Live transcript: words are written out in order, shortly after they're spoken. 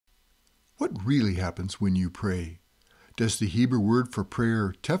What really happens when you pray? Does the Hebrew word for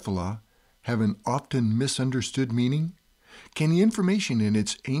prayer, Tefilah, have an often misunderstood meaning? Can the information in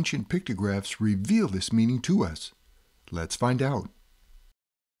its ancient pictographs reveal this meaning to us? Let's find out.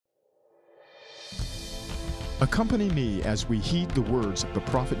 Accompany me as we heed the words of the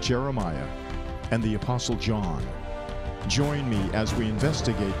prophet Jeremiah and the apostle John. Join me as we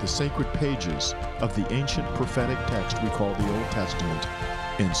investigate the sacred pages of the ancient prophetic text we call the Old Testament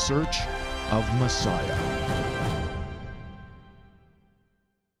in search of Messiah.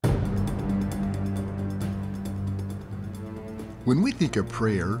 When we think of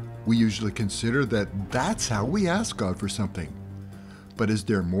prayer, we usually consider that that's how we ask God for something. But is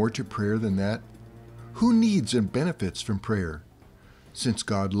there more to prayer than that? Who needs and benefits from prayer? Since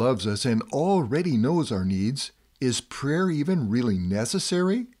God loves us and already knows our needs, is prayer even really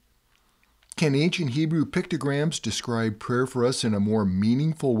necessary? Can ancient Hebrew pictograms describe prayer for us in a more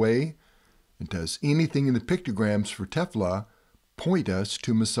meaningful way? And does anything in the pictograms for Tefilah point us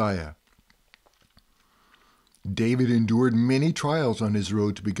to Messiah? David endured many trials on his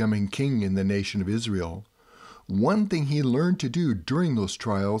road to becoming king in the nation of Israel. One thing he learned to do during those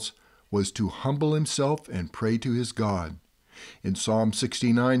trials was to humble himself and pray to his God. In Psalm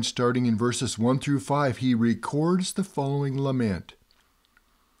 69, starting in verses 1 through 5, he records the following lament.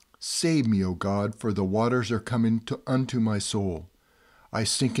 Save me, O God, for the waters are come unto my soul. I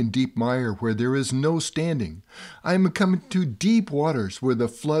sink in deep mire where there is no standing. I am come to deep waters where the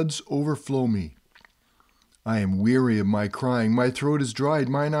floods overflow me. I am weary of my crying, my throat is dried,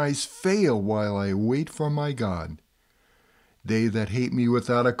 mine eyes fail while I wait for my God. They that hate me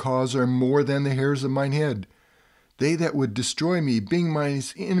without a cause are more than the hairs of mine head. They that would destroy me, being mine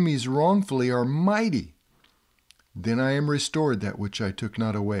enemies wrongfully, are mighty. Then I am restored that which I took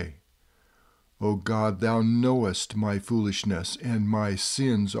not away. O God, thou knowest my foolishness, and my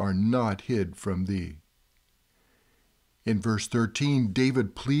sins are not hid from thee. In verse 13,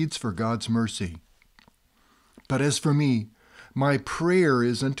 David pleads for God's mercy. But as for me, my prayer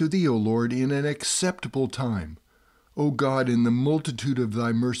is unto thee, O Lord, in an acceptable time. O God, in the multitude of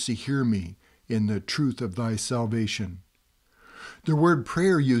thy mercy hear me, in the truth of thy salvation. The word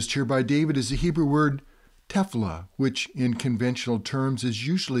prayer used here by David is the Hebrew word Tefilah, which in conventional terms is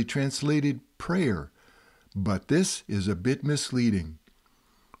usually translated prayer, but this is a bit misleading.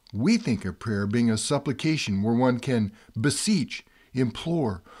 We think of prayer being a supplication where one can beseech,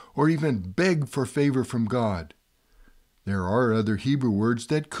 implore, or even beg for favor from God. There are other Hebrew words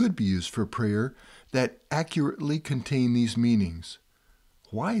that could be used for prayer that accurately contain these meanings.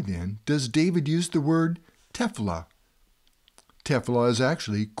 Why, then, does David use the word Tefilah? Tefilah is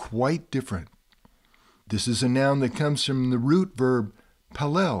actually quite different. This is a noun that comes from the root verb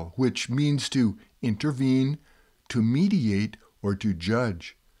palel, which means to intervene, to mediate, or to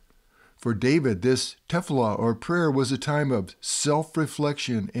judge. For David, this Tefilah, or prayer, was a time of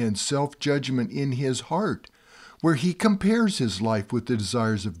self-reflection and self-judgment in his heart, where he compares his life with the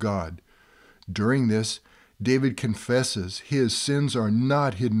desires of God. During this, David confesses his sins are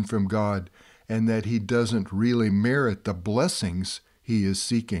not hidden from God and that he doesn't really merit the blessings he is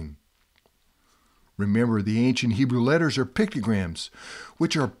seeking. Remember, the ancient Hebrew letters are pictograms,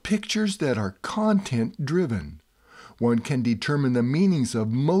 which are pictures that are content-driven. One can determine the meanings of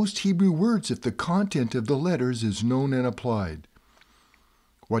most Hebrew words if the content of the letters is known and applied.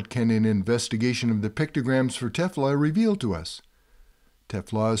 What can an investigation of the pictograms for Tefilah reveal to us?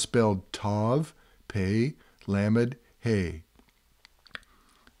 Tefilah is spelled Tav, Pei, Lamed, He.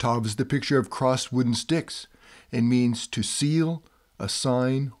 Tav is the picture of crossed wooden sticks and means to seal,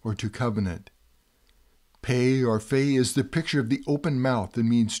 assign, or to covenant. Pei or Fei is the picture of the open mouth and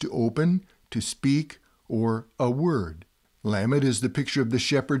means to open, to speak, or a word. Lamed is the picture of the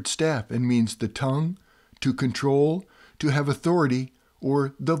shepherd's staff and means the tongue, to control, to have authority,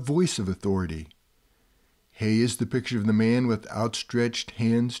 or the voice of authority. He is the picture of the man with outstretched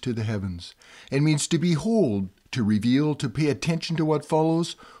hands to the heavens, and means to behold, to reveal, to pay attention to what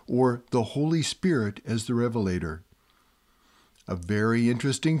follows, or the Holy Spirit as the revelator. A very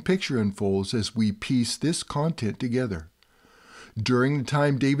interesting picture unfolds as we piece this content together. During the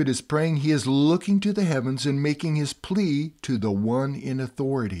time David is praying, he is looking to the heavens and making his plea to the one in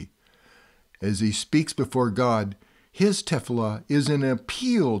authority. As he speaks before God, his Tefilah is an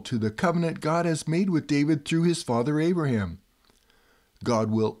appeal to the covenant God has made with David through his father Abraham.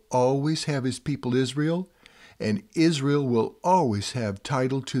 God will always have his people Israel, and Israel will always have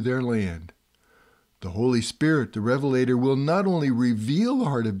title to their land. The Holy Spirit, the Revelator, will not only reveal the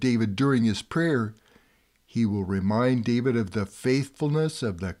heart of David during his prayer, he will remind David of the faithfulness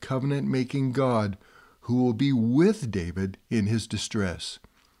of the covenant-making God who will be with David in his distress.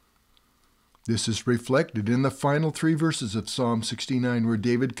 This is reflected in the final 3 verses of Psalm 69, where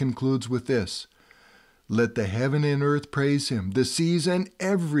David concludes with this: "Let the heaven and earth praise him, the seas and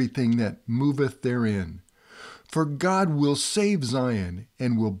everything that moveth therein. For God will save Zion,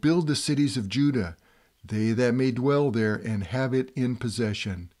 and will build the cities of Judah, they that may dwell there and have it in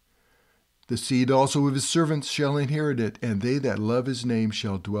possession. The seed also of his servants shall inherit it, and they that love his name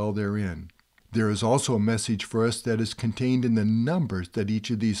shall dwell therein." There is also a message for us that is contained in the numbers that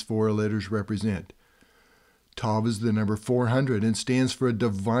each of these 4 letters represent. Tav is the number 400 and stands for a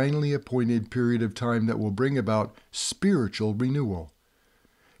divinely appointed period of time that will bring about spiritual renewal.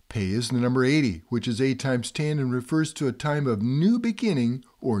 Pei is the number 80, which is 8 times 10 and refers to a time of new beginning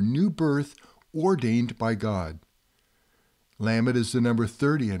or new birth ordained by God. Lamed is the number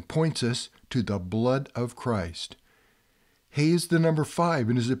 30 and points us to the blood of Christ. He is the number 5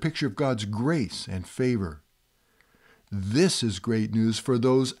 and is a picture of God's grace and favor. This is great news for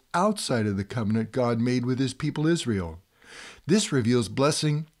those outside of the covenant God made with his people Israel. This reveals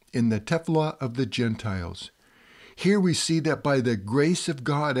blessing in the Tefilah of the Gentiles. Here we see that by the grace of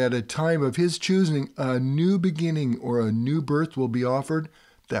God at a time of his choosing, a new beginning or a new birth will be offered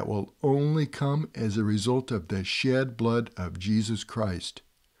that will only come as a result of the shed blood of Jesus Christ.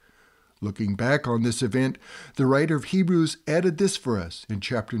 Looking back on this event, the writer of Hebrews added this for us in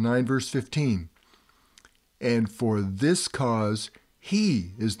chapter 9, verse 15. "And for this cause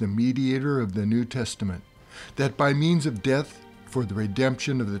he is the mediator of the New Testament, that by means of death, for the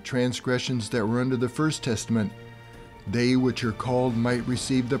redemption of the transgressions that were under the first testament, they which are called might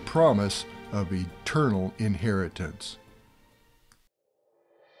receive the promise of eternal inheritance."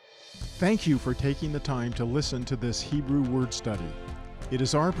 Thank you for taking the time to listen to this Hebrew word study. It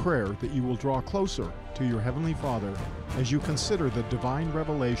is our prayer that you will draw closer to your Heavenly Father as you consider the divine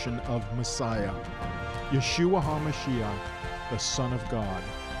revelation of Messiah, Yeshua HaMashiach, the Son of God.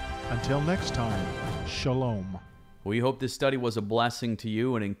 Until next time, Shalom. We hope this study was a blessing to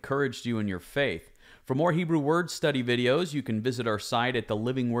you and encouraged you in your faith. For more Hebrew word study videos, you can visit our site at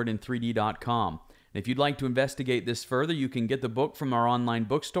thelivingwordin3d.com. And if you'd like to investigate this further, you can get the book from our online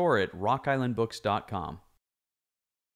bookstore at rockislandbooks.com.